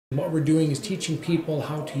What we're doing is teaching people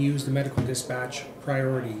how to use the medical dispatch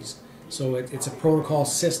priorities. So it's a protocol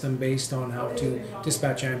system based on how to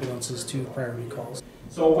dispatch ambulances to priority calls.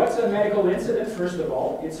 So what's a medical incident, first of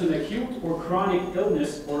all? It's an acute or chronic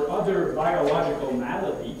illness or other biological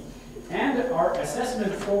malady. And our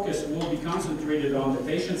assessment focus will be concentrated on the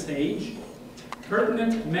patient's age,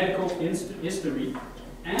 pertinent medical history,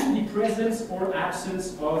 and the presence or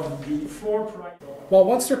absence of the four priorities. Well,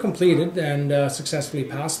 once they're completed and successfully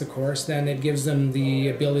pass the course, then it gives them the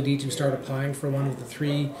ability to start applying for one of the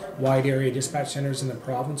 3 wide area dispatch centers in the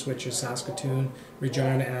province, which is Saskatoon,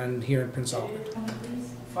 Regina, and here in Prince Albert.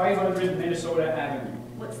 500 Minnesota Avenue.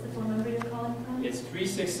 What's the phone number you're calling from? It's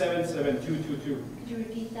 367-7222. Could you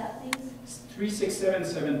repeat that, please?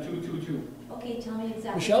 367-7222. Okay, tell me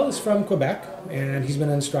exactly. Michel is from Quebec, and he's been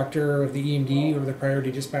an instructor of the EMD, or the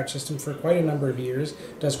Priority Dispatch System, for quite a number of years.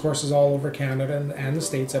 Does courses all over Canada and the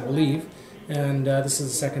States, I believe. And this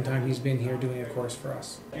is the 2nd time he's been here doing a course for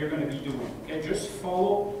us. You're going to be doing. Okay, just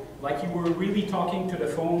follow like you were really talking to the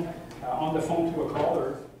phone, on the phone to a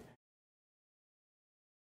caller.